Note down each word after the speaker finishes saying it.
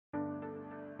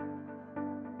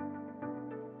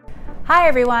Hi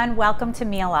everyone, welcome to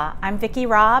Miele. I'm Vicki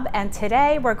Robb, and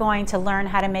today we're going to learn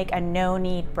how to make a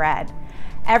no-knead bread.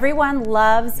 Everyone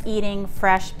loves eating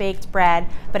fresh baked bread,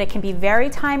 but it can be very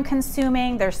time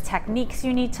consuming. There's techniques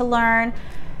you need to learn,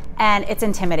 and it's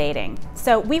intimidating.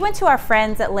 So we went to our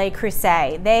friends at Le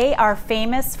Creuset. They are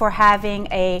famous for having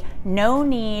a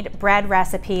no-knead bread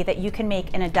recipe that you can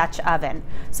make in a Dutch oven.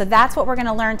 So that's what we're going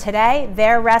to learn today,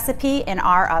 their recipe in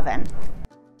our oven.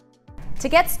 To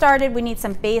get started, we need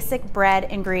some basic bread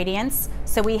ingredients.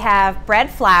 So we have bread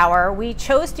flour. We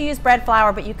chose to use bread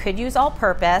flour, but you could use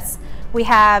all-purpose. We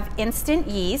have instant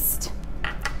yeast,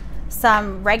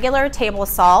 some regular table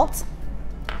salt,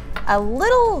 a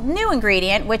little new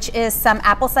ingredient, which is some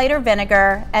apple cider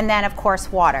vinegar, and then of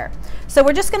course water. So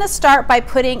we're just gonna start by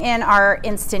putting in our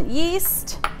instant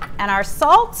yeast and our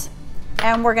salt,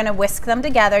 and we're gonna whisk them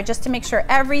together just to make sure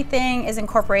everything is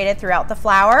incorporated throughout the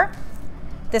flour.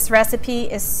 This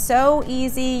recipe is so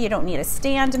easy. You don't need a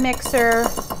stand mixer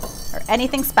or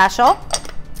anything special.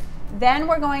 Then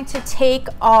we're going to take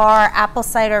our apple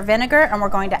cider vinegar and we're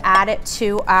going to add it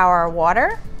to our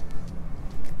water.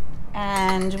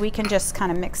 And we can just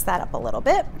kind of mix that up a little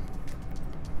bit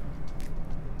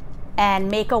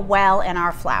and make a well in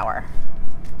our flour.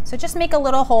 So just make a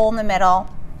little hole in the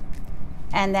middle,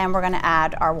 and then we're going to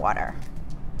add our water.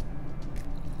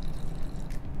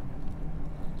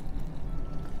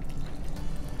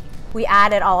 We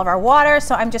added all of our water,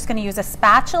 so I'm just going to use a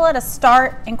spatula to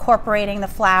start incorporating the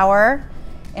flour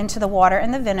into the water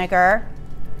and the vinegar.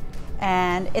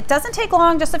 And it doesn't take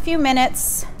long, just a few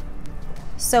minutes.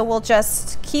 So we'll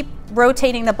just keep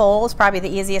rotating the bowl, is probably the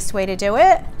easiest way to do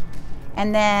it.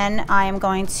 And then I am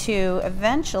going to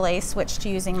eventually switch to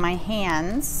using my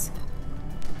hands,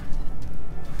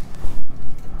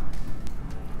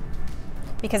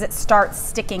 because it starts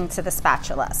sticking to the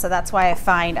spatula. So that's why I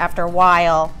find after a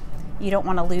while you don't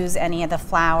want to lose any of the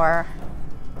flour.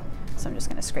 So I'm just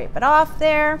going to scrape it off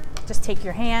there. Just take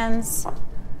your hands,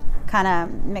 kind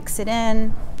of mix it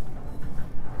in.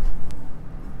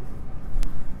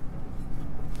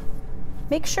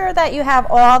 Make sure that you have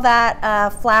all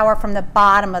that flour from the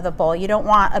bottom of the bowl. You don't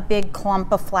want a big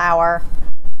clump of flour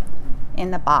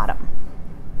in the bottom.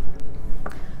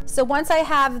 So once I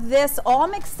have this all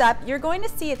mixed up, you're going to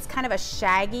see it's kind of a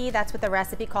shaggy, that's what the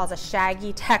recipe calls a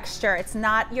shaggy texture. It's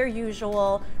not your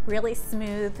usual really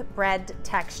smooth bread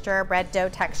texture, bread dough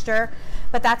texture,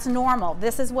 but that's normal.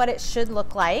 This is what it should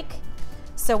look like.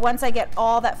 So once I get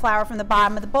all that flour from the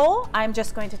bottom of the bowl, I'm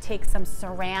just going to take some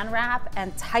saran wrap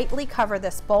and tightly cover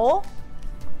this bowl.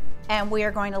 And we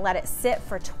are going to let it sit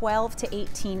for 12 to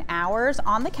 18 hours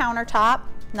on the countertop.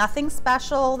 Nothing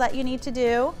special that you need to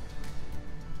do,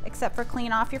 except for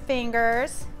clean off your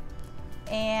fingers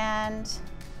and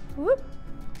whoop,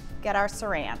 get our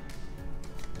saran.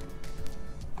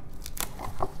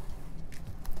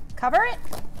 Cover it,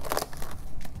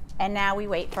 and now we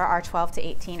wait for our 12 to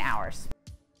 18 hours.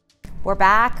 We're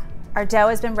back. Our dough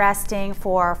has been resting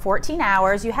for 14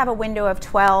 hours. You have a window of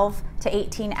 12 to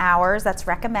 18 hours that's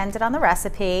recommended on the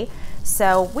recipe.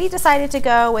 So we decided to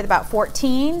go with about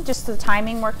 14, just so the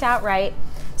timing worked out right.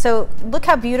 So look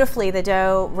how beautifully the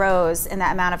dough rose in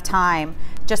that amount of time.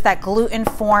 Just that gluten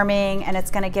forming, and it's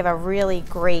going to give a really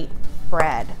great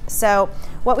bread. So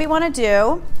what we want to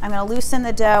do, I'm going to loosen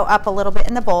the dough up a little bit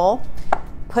in the bowl,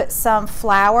 put some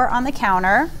flour on the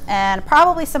counter, and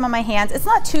probably some on my hands. It's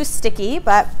not too sticky,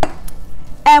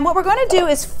 and what we're going to do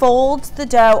is fold the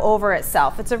dough over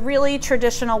itself. It's a really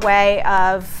traditional way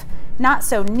of not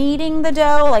so kneading the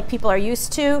dough like people are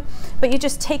used to, but you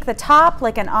just take the top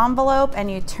like an envelope and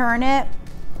you turn it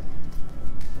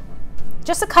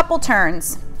just a couple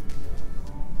turns.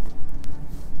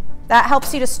 That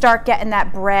helps you to start getting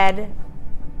that bread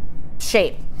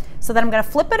shape. So then I'm going to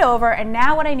flip it over, and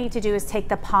now what I need to do is take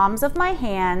the palms of my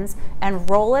hands and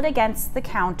roll it against the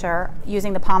counter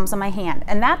using the palms of my hand.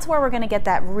 And that's where we're going to get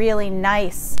that really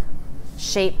nice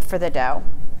shape for the dough,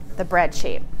 the bread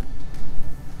shape.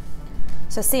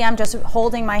 So see, I'm just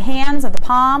holding my hands at the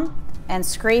palm and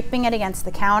scraping it against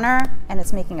the counter, and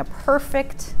it's making a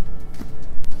perfect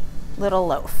little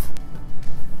loaf.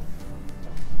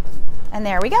 And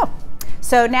there we go.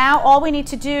 So now all we need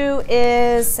to do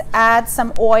is add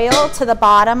some oil to the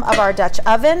bottom of our Dutch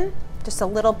oven, just a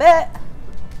little bit.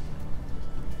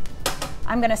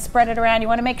 I'm gonna spread it around. You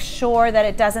wanna make sure that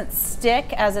it doesn't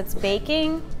stick as it's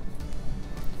baking.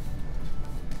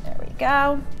 There we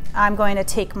go. I'm going to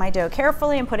take my dough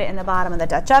carefully and put it in the bottom of the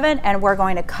Dutch oven, and we're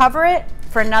going to cover it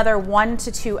for another 1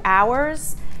 to 2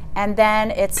 hours, and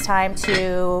then it's time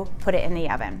to put it in the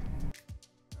oven.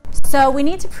 So we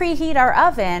need to preheat our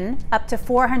oven up to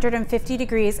 450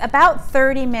 degrees about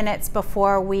 30 minutes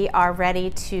before we are ready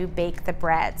to bake the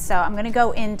bread. So I'm going to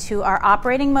go into our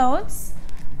operating modes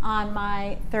on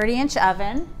my 30-inch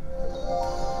oven.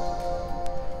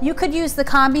 You could use the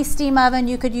combi steam oven,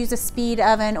 you could use a speed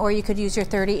oven, or you could use your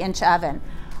 30-inch oven.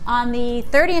 On the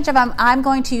 30-inch oven, I'm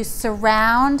going to use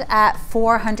surround at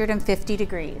 450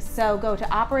 degrees. So go to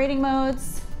operating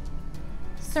modes,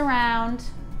 surround,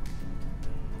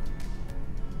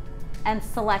 and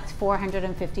select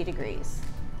 450 degrees.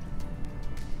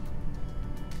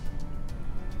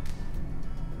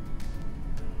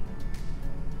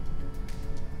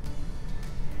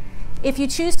 If you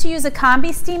choose to use a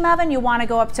combi steam oven, you want to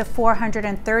go up to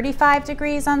 435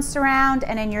 degrees on surround,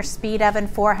 and in your speed oven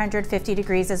 450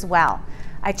 degrees as well.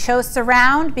 I chose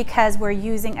surround because we're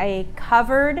using a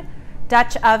covered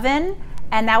Dutch oven,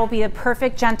 and that will be a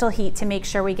perfect gentle heat to make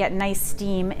sure we get nice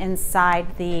steam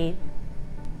inside the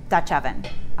Dutch oven.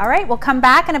 All right, we'll come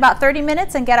back in about 30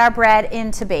 minutes and get our bread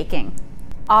into baking.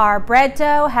 Our bread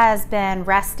dough has been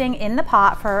resting in the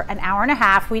pot for an hour and a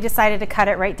half. We decided to cut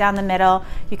it right down the middle.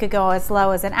 You could go as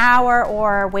low as an hour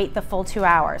or wait the full 2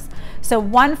 hours. So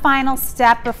one final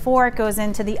step before it goes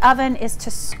into the oven is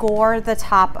to score the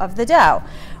top of the dough.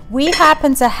 We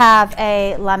happen to have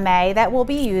a lame that we'll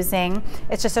be using.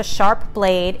 It's just a sharp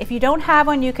blade. If you don't have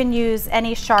one, you can use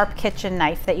any sharp kitchen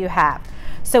knife that you have.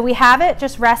 So we have it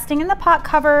just resting in the pot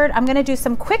covered. I'm gonna do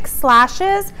some quick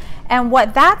slashes, and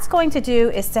what that's going to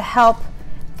do is to help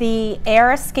the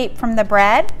air escape from the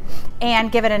bread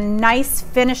and give it a nice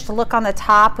finished look on the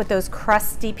top with those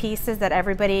crusty pieces that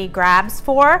everybody grabs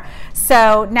for.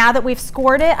 So now that we've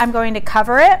scored it, I'm going to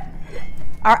cover it.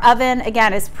 Our oven,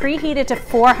 again, is preheated to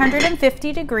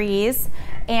 450 degrees,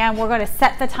 and we're going to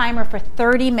set the timer for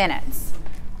 30 minutes.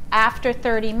 After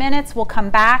 30 minutes, we'll come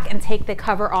back and take the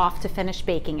cover off to finish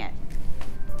baking it.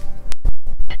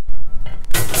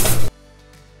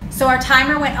 So our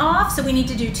timer went off, so we need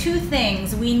to do two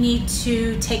things. We need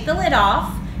to take the lid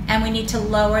off, and we need to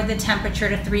lower the temperature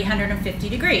to 350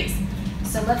 degrees.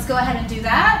 So let's go ahead and do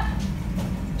that.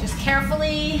 Just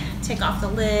carefully take off the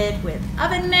lid with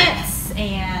oven mitts,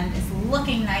 and it's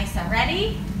looking nice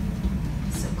already.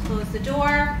 So close the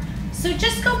door. So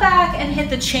just go back and hit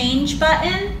the change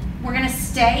button. We're gonna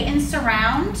stay in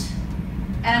surround,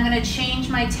 and I'm gonna change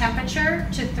my temperature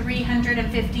to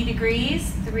 350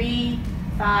 degrees,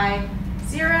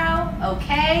 350,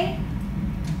 okay.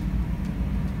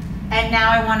 And now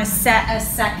I wanna set a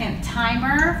second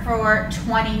timer for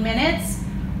 20 minutes.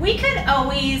 We could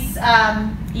always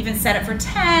even set it for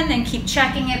 10 and keep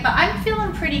checking it, but I'm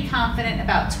feeling pretty confident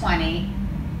about 20.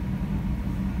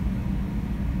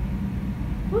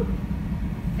 Whoop.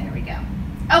 There we go.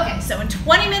 Okay, so in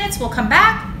 20 minutes we'll come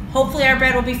back. Hopefully our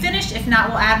bread will be finished. If not,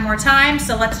 we'll add more time.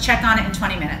 So let's check on it in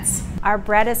 20 minutes. Our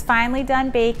bread is finally done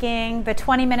baking. The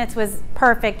 20 minutes was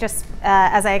perfect, just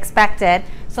as I expected.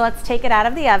 So let's take it out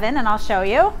of the oven and I'll show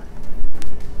you.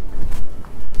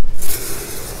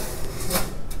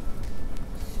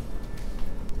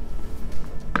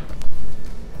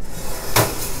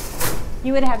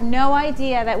 You would have no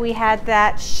idea that we had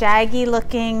that shaggy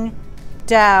looking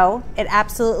dough. It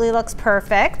absolutely looks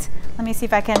perfect. Let me see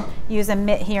if I can use a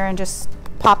mitt here and just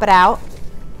pop it out.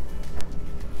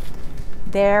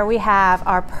 There we have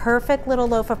our perfect little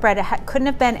loaf of bread. It couldn't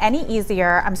have been any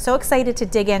easier. I'm so excited to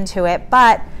dig into it,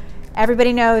 but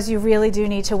everybody knows you really do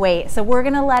need to wait. So we're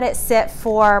gonna let it sit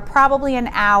for probably an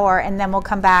hour, and then we'll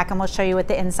come back and we'll show you what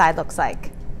the inside looks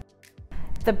like.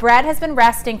 The bread has been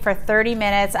resting for 30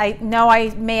 minutes. I know I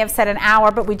may have said an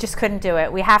hour, but we just couldn't do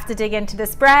it. We have to dig into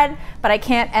this bread, but I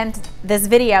can't end this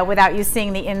video without you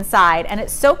seeing the inside. And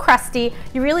it's so crusty,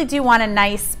 you really do want a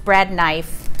nice bread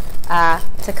knife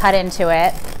to cut into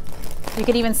it. You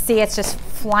can even see it's just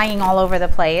flying all over the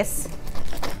place.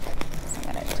 So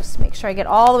I'm gonna just make sure I get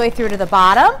all the way through to the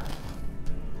bottom.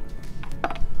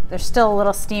 There's still a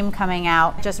little steam coming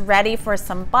out. Just ready for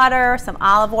some butter, some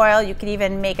olive oil. You could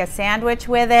even make a sandwich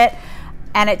with it,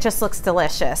 and it just looks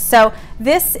delicious. So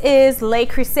this is Le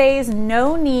Creuset's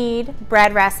no knead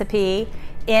bread recipe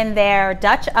in their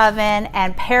Dutch oven,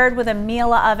 and paired with a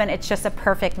Miele oven, it's just a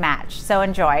perfect match. So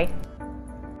enjoy.